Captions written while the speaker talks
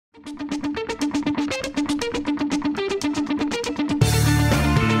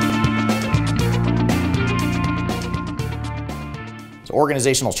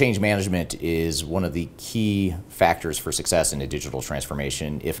Organizational change management is one of the key factors for success in a digital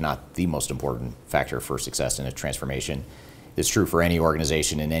transformation, if not the most important factor for success in a transformation. It's true for any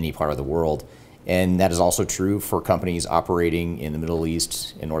organization in any part of the world, and that is also true for companies operating in the Middle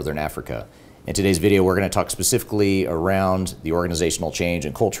East and Northern Africa. In today's video, we're going to talk specifically around the organizational change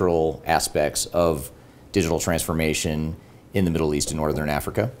and cultural aspects of digital transformation in the Middle East and Northern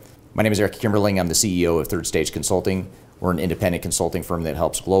Africa. My name is Eric Kimberling. I'm the CEO of Third Stage Consulting. We're an independent consulting firm that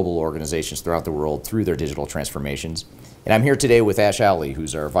helps global organizations throughout the world through their digital transformations. And I'm here today with Ash Ali,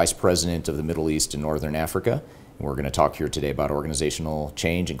 who's our Vice President of the Middle East and Northern Africa. And we're going to talk here today about organizational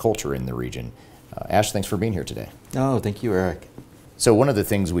change and culture in the region. Ash, thanks for being here today. Oh, thank you, Eric. So one of the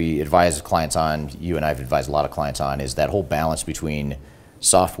things we advise clients on, you and I have advised a lot of clients on, is that whole balance between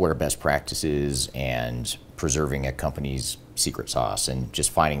software best practices and preserving a company's secret sauce and just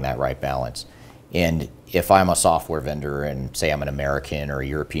finding that right balance. And if I'm a software vendor and say I'm an American or a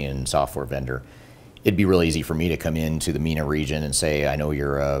European software vendor, it'd be really easy for me to come into the MENA region and say, I know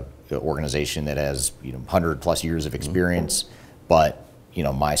you're an organization that has 100+ years of experience, but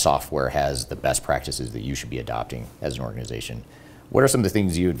my software has the best practices that you should be adopting as an organization. What are some of the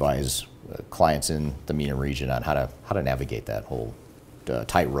things you advise clients in the MENA region on how to navigate that whole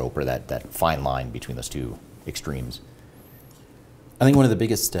tightrope or that fine line between those two extremes? I think one of the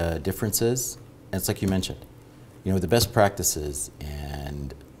biggest differences, and it's like you mentioned, the best practices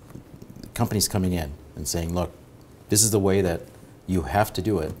and companies coming in and saying, look, this is the way that you have to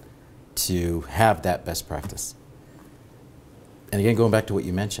do it to have that best practice. And again, going back to what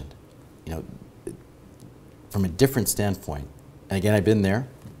you mentioned, from a different standpoint, and again, I've been there,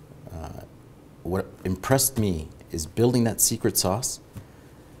 what impressed me is building that secret sauce.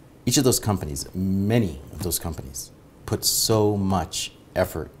 Each of those companies, many of those companies, put so much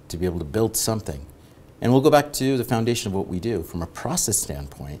effort to be able to build something. And we'll go back to the foundation of what we do from a process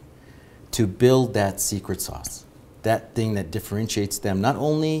standpoint to build that secret sauce, that thing that differentiates them not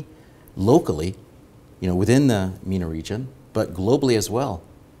only locally, within the MENA region, but globally as well.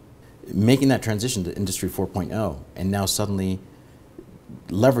 Making that transition to Industry 4.0 and now suddenly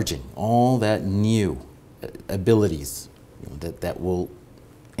leveraging all that new abilities that will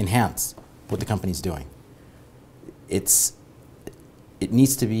enhance what the company's doing. It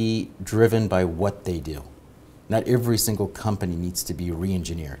needs to be driven by what they do. Not every single company needs to be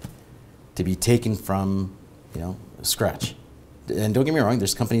re-engineered, to be taken from scratch. And don't get me wrong,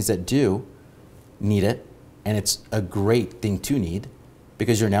 there's companies that do need it, and it's a great thing to need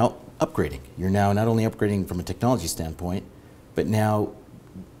because you're now upgrading. You're now not only upgrading from a technology standpoint, but now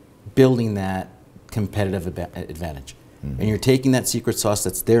building that competitive advantage. Mm-hmm. And you're taking that secret sauce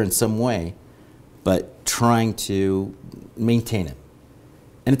that's there in some way, but trying to maintain it.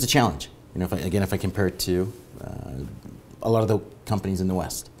 And it's a challenge. If I compare it to a lot of the companies in the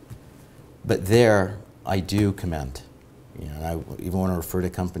West. But there, I do commend. I even want to refer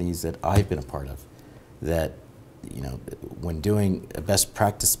to companies that I've been a part of that, when doing a best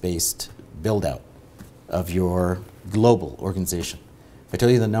practice-based build-out of your global organization, if I tell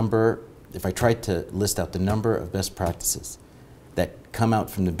you the number, if I tried to list out the number of best practices that come out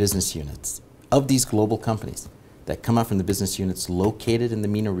from the business units of these global companies, that come out from the business units located in the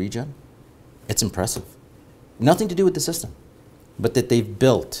MENA region, it's impressive. Nothing to do with the system, but that they've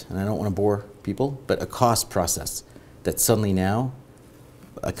built, and I don't want to bore people, but a cost process that suddenly now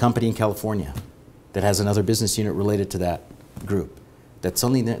a company in California that has another business unit related to that group, that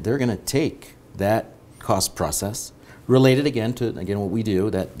suddenly they're going to take that cost process related again to what we do,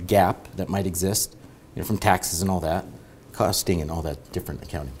 that gap that might exist from taxes and all that, costing and all that different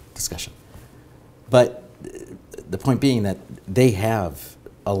accounting discussion. But the point being that they have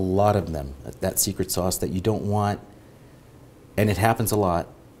a lot of them, that secret sauce that you don't want, and it happens a lot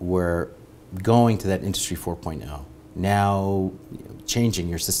where going to that Industry 4.0, now changing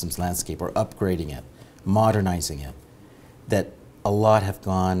your systems landscape or upgrading it, modernizing it, that a lot have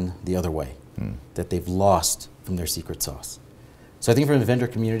gone the other way, that they've lost from their secret sauce. So I think from the vendor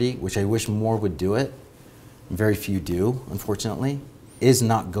community, which I wish more would do it, very few do, unfortunately, is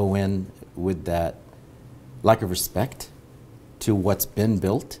not go in with that lack of respect to what's been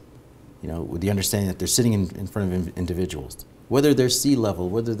built, with the understanding that they're sitting in front of individuals, whether they're C-level,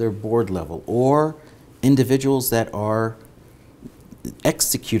 whether they're board level, or individuals that are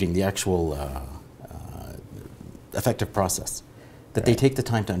executing the actual effective process, that they take the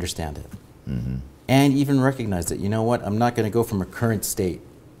time to understand it. Mm-hmm. And even recognize that, I'm not going to go from a current state,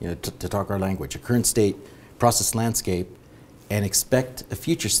 to talk our language, a current state process landscape, and expect a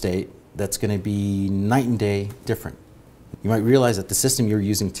future state that's going to be night and day different. You might realize that the system you're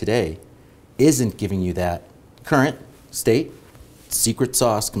using today isn't giving you that current state secret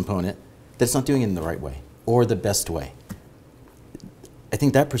sauce component, that it's not doing it in the right way or the best way. I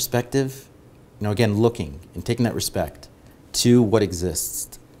think that perspective, again, looking and taking that respect to what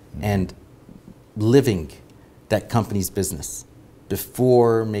exists and living that company's business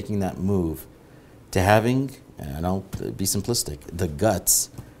before making that move to having, and I'll be simplistic, the guts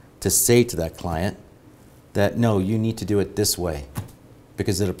to say to that client that, no, you need to do it this way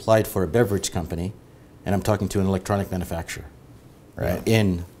because it applied for a beverage company and I'm talking to an electronic manufacturer, right,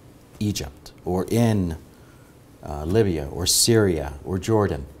 in Egypt or in Libya or Syria or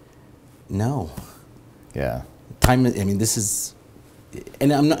Jordan. No. Yeah. This is,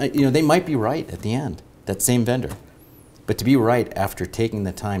 and I'm not, they might be right at the end, that same vendor. But to be right after taking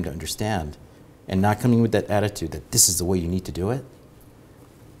the time to understand and not coming with that attitude that this is the way you need to do it,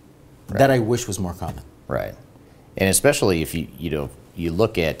 right, that I wish was more common. Right. And especially if you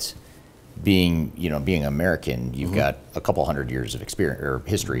look at being American, you've got a couple hundred years of experience or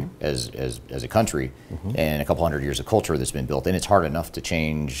history as a country and a couple hundred years of culture that's been built. And it's hard enough to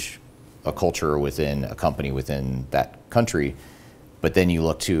change a culture within a company within that country. But then you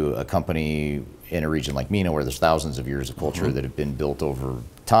look to a company in a region like MENA where there's thousands of years of culture that have been built over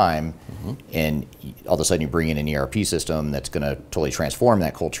time, and all of a sudden you bring in an ERP system that's going to totally transform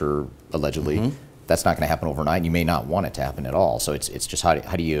that culture, allegedly. That's not going to happen overnight. You may not want it to happen at all. So it's just how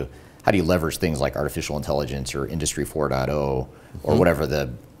do you leverage things like artificial intelligence or Industry 4.0 or whatever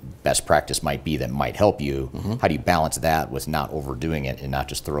the best practice might be that might help you. How do you balance that with not overdoing it and not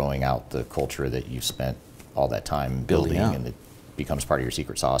just throwing out the culture that you've spent all that time building and it becomes part of your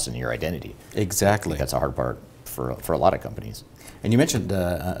secret sauce and your identity? Exactly. That's a hard part for a lot of companies. And you mentioned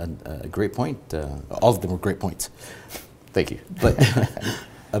a great point. All of them were great points. Thank you. But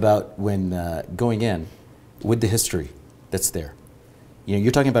about when going in with the history that's there.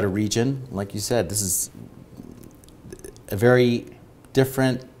 You're talking about a region, like you said, this is a very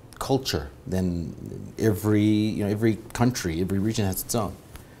different culture than every country, every region has its own.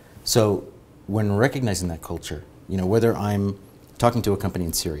 So when recognizing that culture, whether I'm talking to a company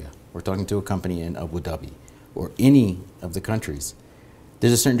in Syria or talking to a company in Abu Dhabi or any of the countries,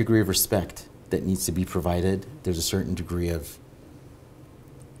 there's a certain degree of respect that needs to be provided. There's a certain degree of,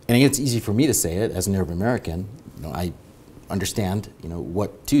 and again, it's easy for me to say it as an Arab American. I understand,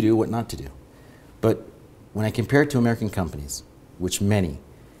 what to do, what not to do. But when I compare it to American companies, which many,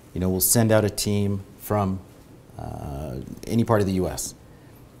 will send out a team from any part of the U.S.,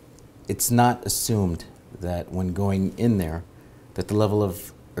 it's not assumed that when going in there, that the level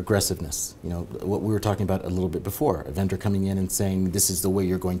of aggressiveness, what we were talking about a little bit before, a vendor coming in and saying, this is the way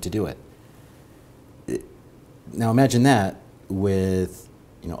you're going to do it. Now imagine that with,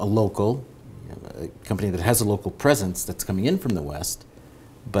 a local, a company that has a local presence that's coming in from the West,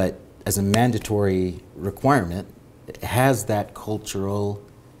 but as a mandatory requirement, it has that cultural,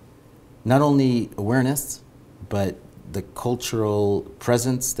 not only awareness, but the cultural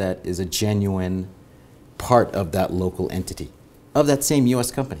presence that is a genuine part of that local entity, of that same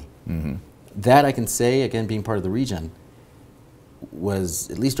U.S. company. That I can say, again, being part of the region, was,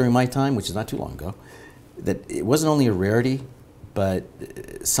 at least during my time, which is not too long ago, that it wasn't only a rarity, but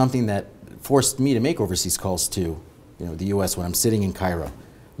something that forced me to make overseas calls to, the U.S. when I'm sitting in Cairo,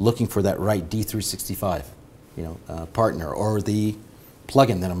 looking for that right D365, partner, or the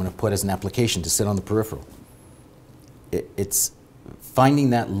plugin that I'm going to put as an application to sit on the peripheral. It's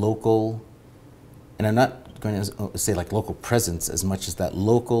finding that local, and I'm not going to say like local presence as much as that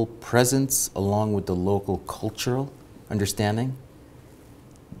local presence along with the local cultural understanding.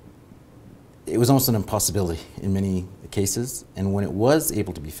 It was almost an impossibility in many cases, and when it was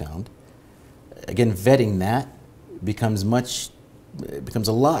able to be found, again, vetting that becomes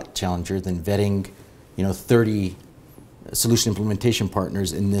a lot challenger than vetting, 30 solution implementation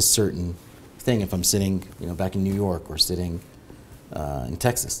partners in this certain thing if I'm sitting, back in New York or sitting in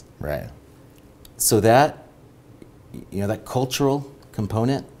Texas. Right. So that, that cultural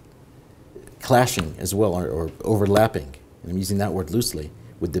component clashing as well, or overlapping, and I'm using that word loosely,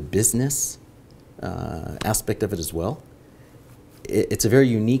 with the business aspect of it as well. It's a very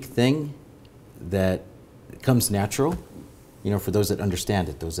unique thing that comes natural, for those that understand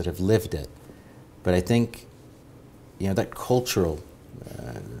it, those that have lived it. But I think, that cultural,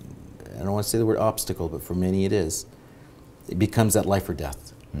 I don't want to say the word obstacle, but for many it is, it becomes that life or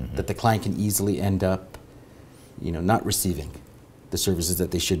death, that the client can easily end up, not receiving the services that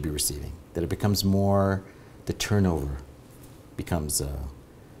they should be receiving, that it becomes more, the turnover becomes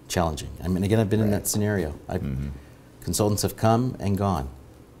challenging. I mean, again, I've been in that scenario. Consultants have come and gone.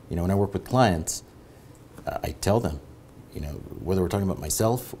 When I work with clients, I tell them, whether we're talking about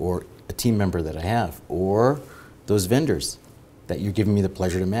myself or a team member that I have, or those vendors that you're giving me the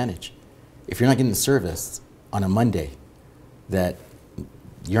pleasure to manage. If you're not getting the service on a Monday that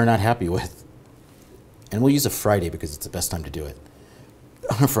you're not happy with, and we'll use a Friday because it's the best time to do it.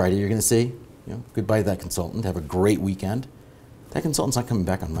 On a Friday, you're going to say, goodbye to that consultant, have a great weekend. That consultant's not coming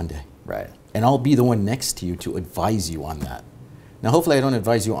back on Monday. Right. And I'll be the one next to you to advise you on that. Now, hopefully I don't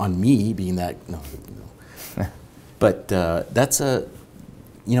advise you on me being that, no. But that's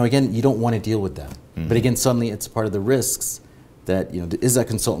again, you don't want to deal with that. Mm-hmm. But again, suddenly it's part of the risks that, is that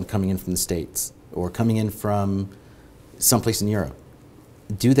consultant coming in from the States or coming in from someplace in Europe?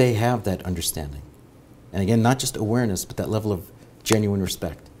 Do they have that understanding? And again, not just awareness, but that level of genuine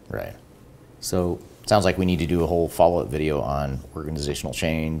respect. Right. So sounds like we need to do a whole follow-up video on organizational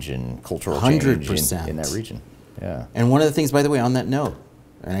change and cultural 100%. change in that region. Yeah. And one of the things, by the way, on that note,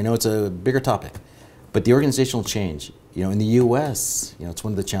 and I know it's a bigger topic, but the organizational change, in the U.S., it's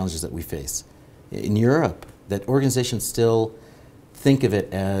one of the challenges that we face. In Europe, that organizations still think of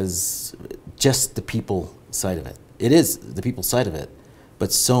it as just the people side of it. It is the people side of it,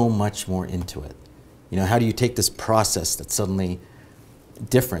 but so much more into it. How do you take this process that's suddenly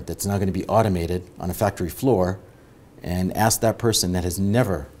different, that's now going to be automated on a factory floor, and ask that person that has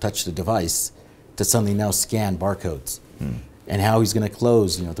never touched a device to suddenly now scan barcodes, and how he's going to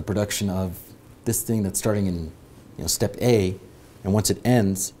close, the production of this thing that's starting in, step A, and once it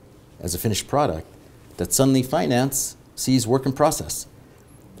ends as a finished product, that suddenly finance sees work in process.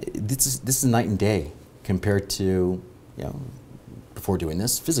 This is night and day compared to, before doing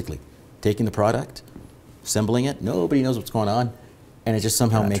this physically, taking the product, assembling it, nobody knows what's going on, and it just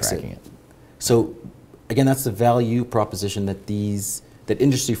somehow makes it. So again, that's the value proposition that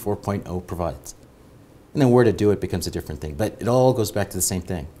Industry 4.0 provides. And then where to do it becomes a different thing. But it all goes back to the same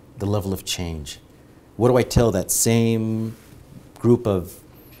thing, the level of change. What do I tell that same group of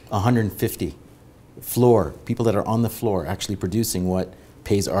 150 people that are on the floor actually producing what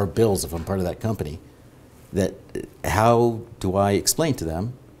pays our bills if I'm part of that company? That how do I explain to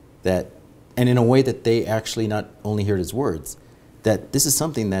them that, and in a way that they actually not only hear it as words, that this is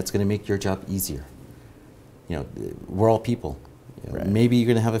something that's going to make your job easier. We're all people. Right. Maybe you're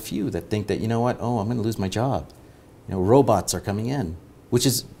going to have a few that think that, I'm going to lose my job. Robots are coming in, which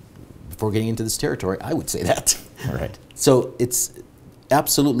is, before getting into this territory, I would say that. Right. So it's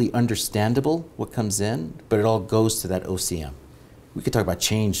absolutely understandable what comes in, but it all goes to that OCM. We could talk about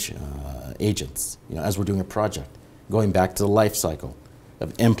change agents, as we're doing a project, going back to the life cycle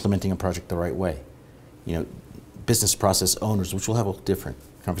of implementing a project the right way. Business process owners, which we'll have a different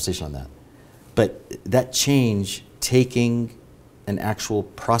conversation on that. But that change, taking an actual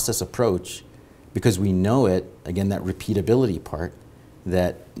process approach, because we know it, again, that repeatability part,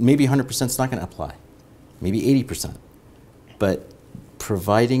 that maybe 100% is not going to apply, maybe 80%. But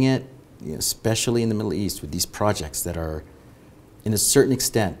providing it, especially in the Middle East with these projects that are, in a certain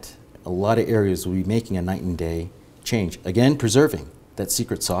extent, a lot of areas will be making a night and day change. Again, preserving that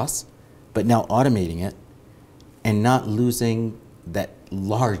secret sauce, but now automating it and not losing that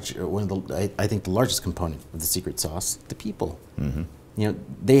large, I think the largest component of the secret sauce, the people. Mm-hmm.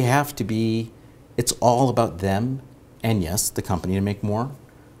 They have to be, it's all about them, and yes, the company to make more,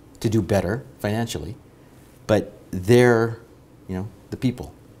 to do better financially, but they're, the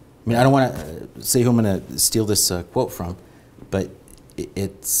people. I mean, I don't want to say who I'm going to steal this quote from, but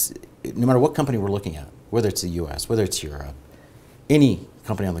it's, no matter what company we're looking at, whether it's the US, whether it's Europe, any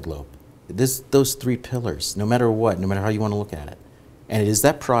company on the globe, those three pillars, no matter what, no matter how you want to look at it. And it is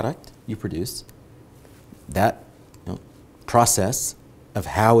that product you produce, that process of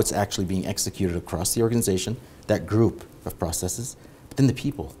how it's actually being executed across the organization, that group of processes, but then the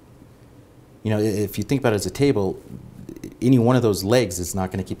people. If you think about it as a table, any one of those legs is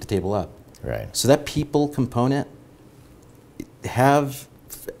not going to keep the table up. Right. So that people component, have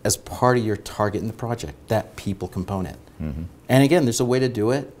as part of your target in the project, that people component. Mm-hmm. And again, there's a way to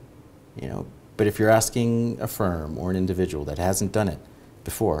do it, but if you're asking a firm or an individual that hasn't done it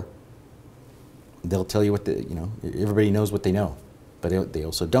before, they'll tell you what everybody knows what they know, but they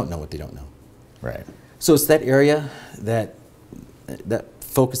also don't know what they don't know. Right. So it's that area that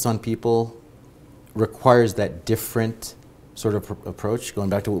focus on people requires that different sort of approach, going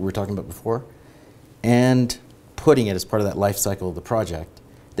back to what we were talking about before, and putting it as part of that life cycle of the project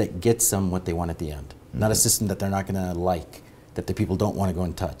that gets them what they want at the end. Mm-hmm. Not a system that they're not going to like, that the people don't want to go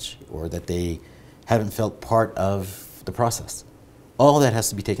and touch, or that they haven't felt part of the process. All that has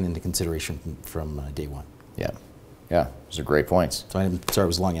to be taken into consideration from day one. Yeah, those are great points. So I'm sorry it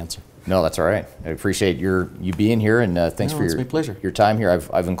was a long answer. No, that's all right. I appreciate you being here, and thanks for your time here.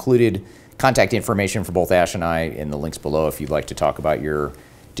 I've included contact information for both Ash and I in the links below if you'd like to talk about your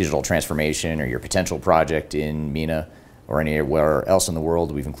digital transformation or your potential project in MENA or anywhere else in the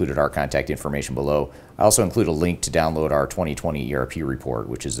world, we've included our contact information below. I also include a link to download our 2020 ERP report,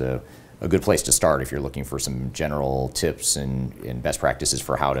 which is a good place to start if you're looking for some general tips and best practices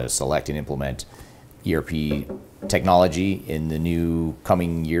for how to select and implement ERP technology in the new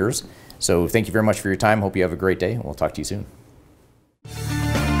coming years. So thank you very much for your time. Hope you have a great day, and we'll talk to you soon.